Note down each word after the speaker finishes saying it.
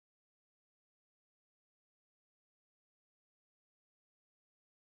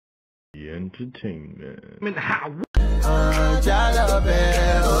Kraayziie Entertainment. I mean, how? I'm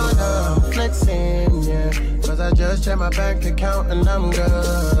flexing, yeah. Cause I just checked my bank account and I'm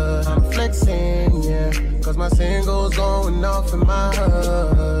good. I'm flexing, yeah. Cause my singles going off in my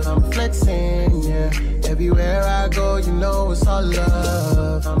hood. I'm flexing, yeah. Everywhere I go, you know it's all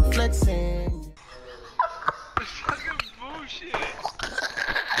love. I'm flexing. Fucking bullshit.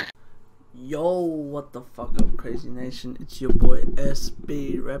 Yo, what the fuck up, Kraayziie Nation? It's your boy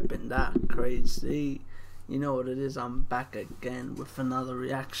SB repping that Kraayziie. You know what it is, I'm back again with another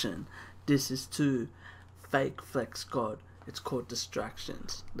reaction. This is to Fake Flex God. It's called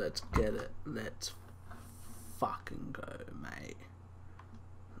Distractions. Let's get it. Let's fucking go, mate.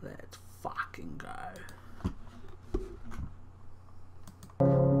 Let's fucking go.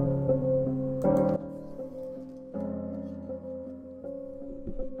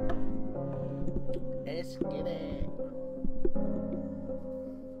 Let's get it.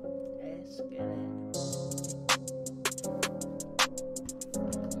 Let's get it.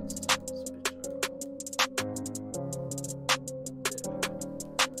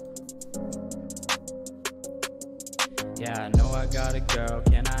 Yeah, I know I got a girl,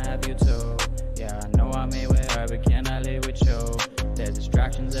 can I have you too? Yeah, I know I made with her, but can I live with you? There's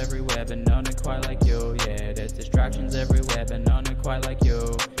distractions everywhere, but none are quite like you. Yeah, there's distractions everywhere, but none are quite like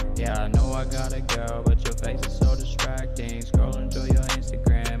you. Yeah, I know I got a girl, but your face is so distracting. Scrolling through your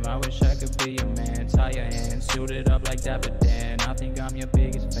Instagram, I wish I could be your man. Tie your hands, suit it up like that, but then I think I'm your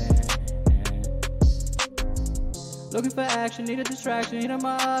biggest fan. Looking for action, need a distraction, need on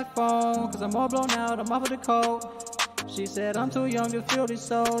my iPhone. Cause I'm all blown out, I'm off of the coat. She said I'm too young to feel this,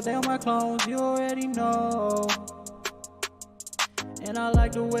 so they on my clones, you already know. And I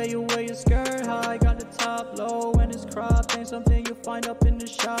like the way you wear your skirt high, got the top low and it's cropped. Ain't something you find up in the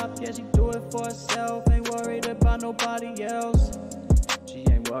shop. Yeah, she do it for herself, ain't worried about nobody else. She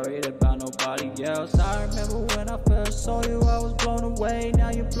ain't worried about nobody else. I remember when I first saw you, I was blown away.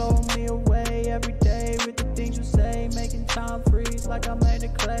 Now you're blowing me away every day with the things you say, making time freeze like I'm made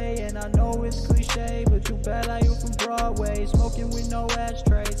of clay. And I know it's cliche, but you bad like you from Broadway, smoking with no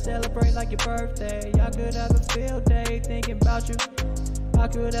ashtray, celebrate like your birthday. I could have a field day thinking about you. I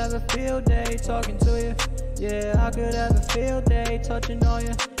could have a field day talking to you. Yeah, I could have a field day touching on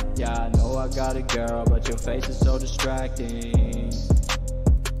you. Yeah, I know I got a girl, but your face is so distracting.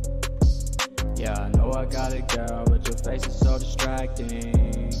 Yeah, I know I got a girl, but your face is so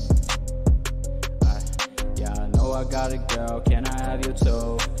distracting. Yeah, I know I got a girl, can I have you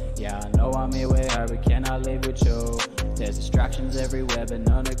too? Yeah, I know I'm here with her, but can I live with you? There's distractions everywhere, but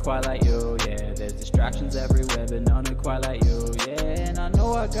none are quite like you. Yeah, there's distractions everywhere, but none are quite like you. Yeah, and I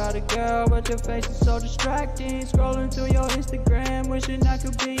know I got a girl, but your face is so distracting. Scrolling through your Instagram, wishing I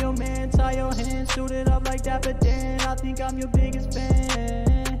could be your man. Tie your hands, suit it up like that, but then I think I'm your biggest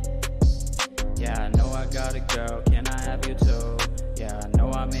fan. Yeah, I know I got a girl, can I have you too? Yeah, I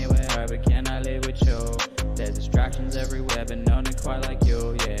know I'm here with her, but can I live with you? There's distractions everywhere, but none are quite like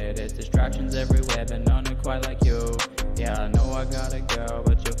you. Yeah, there's distractions everywhere, but none are quite like you. Yeah, I know I got a girl,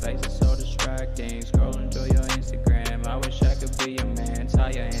 but your face is so distracting. Scrolling through your Instagram, I wish I could be your man.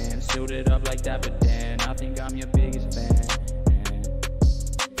 Tie your hands, suit it up like that, but then I think I'm your biggest fan.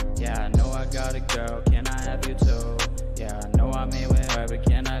 Yeah, I know I got a girl, can I have you too? Yeah, I know I'm here with her, but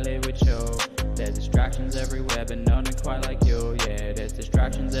can I live with you? There's distractions everywhere, but none are quite like you. Yeah, there's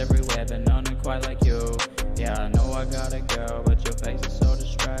distractions everywhere, but none are quite like you. Yeah, I know I got a girl, but your face is so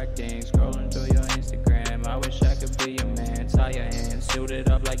distracting. Scrolling through your Instagram, I wish I could be your man. Tie your hands, suit it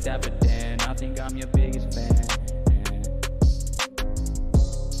up like that, but then I think I'm your biggest fan.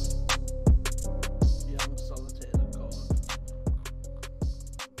 Young Solitaire God.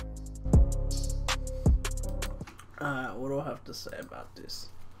 Alright, what do I have to say about this?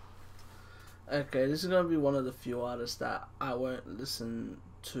 Okay, this is gonna be one of the few artists that I won't listen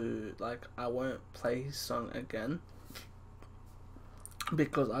to, like, I won't play his song again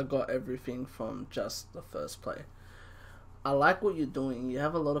because I got everything from just the first play. I like what you're doing. You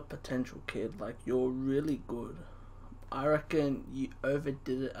have a lot of potential, kid. Like, you're really good. I reckon you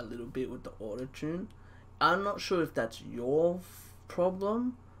overdid it a little bit with the auto-tune. I'm not sure if that's your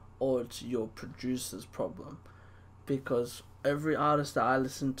problem or it's your producer's problem, because every artist that I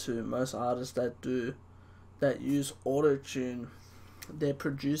listen to, most artists that use auto-tune, their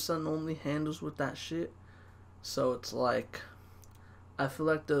producer normally handles with that shit. So it's like, I feel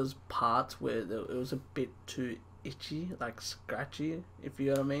like those parts where it was a bit too itchy, like scratchy, if you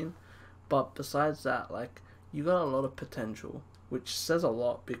know what I mean. But besides that, like, you got a lot of potential, which says a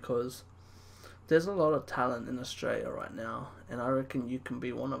lot, because there's a lot of talent in Australia right now, and I reckon you can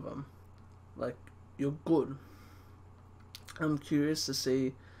be one of them. Like, you're good. I'm curious to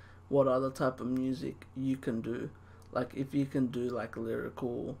see what other type of music you can do. Like if you can do like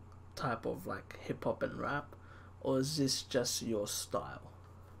lyrical type of like hip hop and rap, or is this just your style?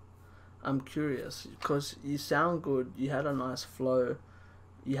 I'm curious because you sound good. You had a nice flow.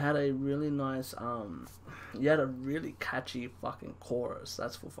 You had a really nice you had a really catchy fucking chorus.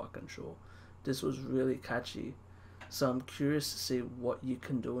 That's for fucking sure. This was really catchy. So I'm curious to see what you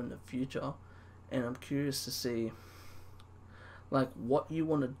can do in the future, and I'm curious to see like what you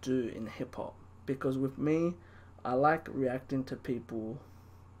want to do in hip hop, because with me, I like reacting to people.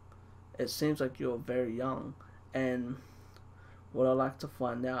 It seems like you're very young, and what I like to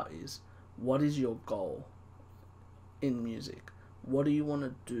find out is what is your goal in music? What do you want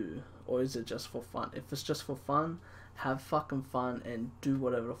to do? Or is it just for fun? If it's just for fun, have fucking fun and do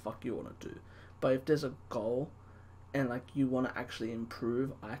whatever the fuck you want to do. But if there's a goal and like you want to actually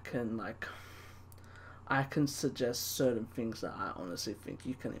improve, I can suggest certain things that I honestly think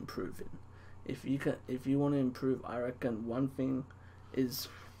you can improve in. If you want to improve, I reckon one thing is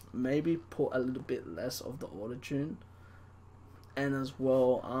maybe put a little bit less of the autotune, and as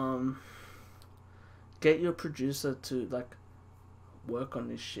well get your producer to like work on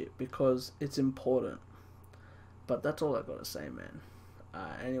this shit, because it's important. But that's all I gotta say, man.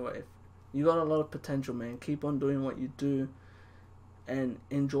 Anyway, you got a lot of potential, man. Keep on doing what you do and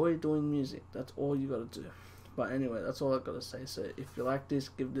enjoy doing music. That's all you gotta do. But anyway, that's all I gotta say. So if you like this,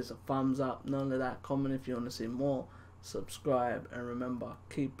 give this a thumbs up. None of that. Comment if you want to see more. Subscribe, and remember,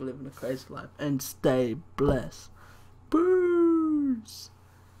 keep living a crazy life and stay blessed. Peace.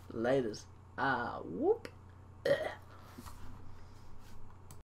 Laters. Whoop.